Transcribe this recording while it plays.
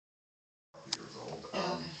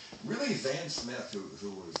Really, Van Smith,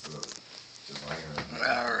 who was the designer.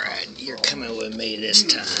 All right, you're coming with me this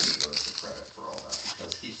time. He deserves the credit for all that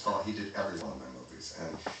because he thought he did every one of my movies,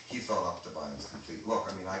 and he thought up Divine's complete look.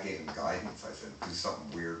 I mean, I gave him guidance. I said, do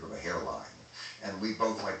something weird with a hairline, and we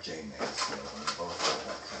both like J Mansfield, and we both like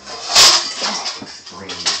that kind of extreme.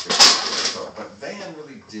 So, but Van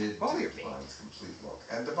really did do Divine's complete look,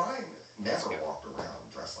 and Divine never walked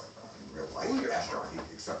around dressed like that in real life ever,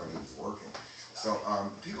 except when he was working. So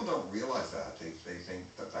people don't realize that. They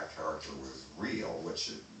think that that character was real, which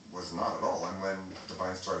it was not at all. And when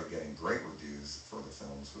Divine started getting great reviews for the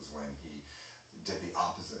films was when he did the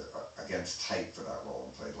opposite, against type for that role,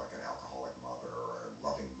 and played like an alcoholic mother or a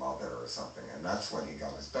loving mother or something. And that's when he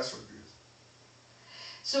got his best reviews.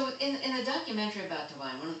 So in the documentary about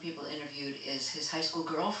Divine, one of the people interviewed is his high school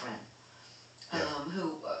girlfriend, Yes.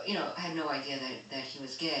 who had no idea that he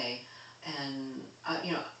was gay, and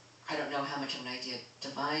I don't know how much of an idea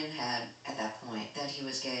Divine had at that point that he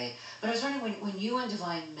was gay. But I was wondering, when you and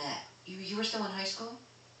Divine met, you were still in high school?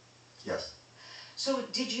 Yes. So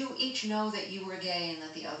did you each know that you were gay and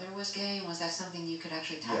that the other was gay? And was that something you could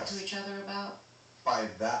actually talk to each other about? By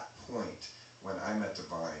that point, when I met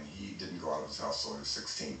Divine, he didn't go out of his house until he was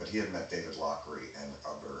 16, but he had met David Lockery and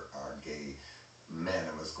other gay men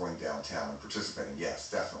and was going downtown and participating.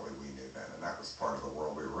 Yes, definitely we knew then, and that was part of the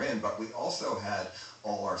world we were in. But we also had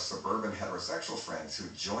all our suburban heterosexual friends who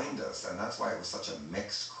joined us, and that's why it was such a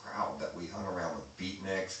mixed crowd that we hung around with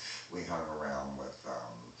beatniks, we hung around with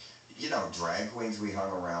drag queens, we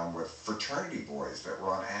hung around with fraternity boys that were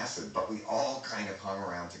on acid, but we all kind of hung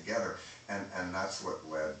around together, and that's what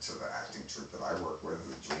led to the acting troupe that I work with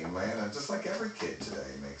Dreamland, and just like every kid today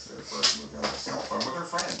makes their first movie on their cell phone with their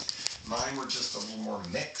friends. Mine were just a little more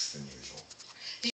mixed than usual.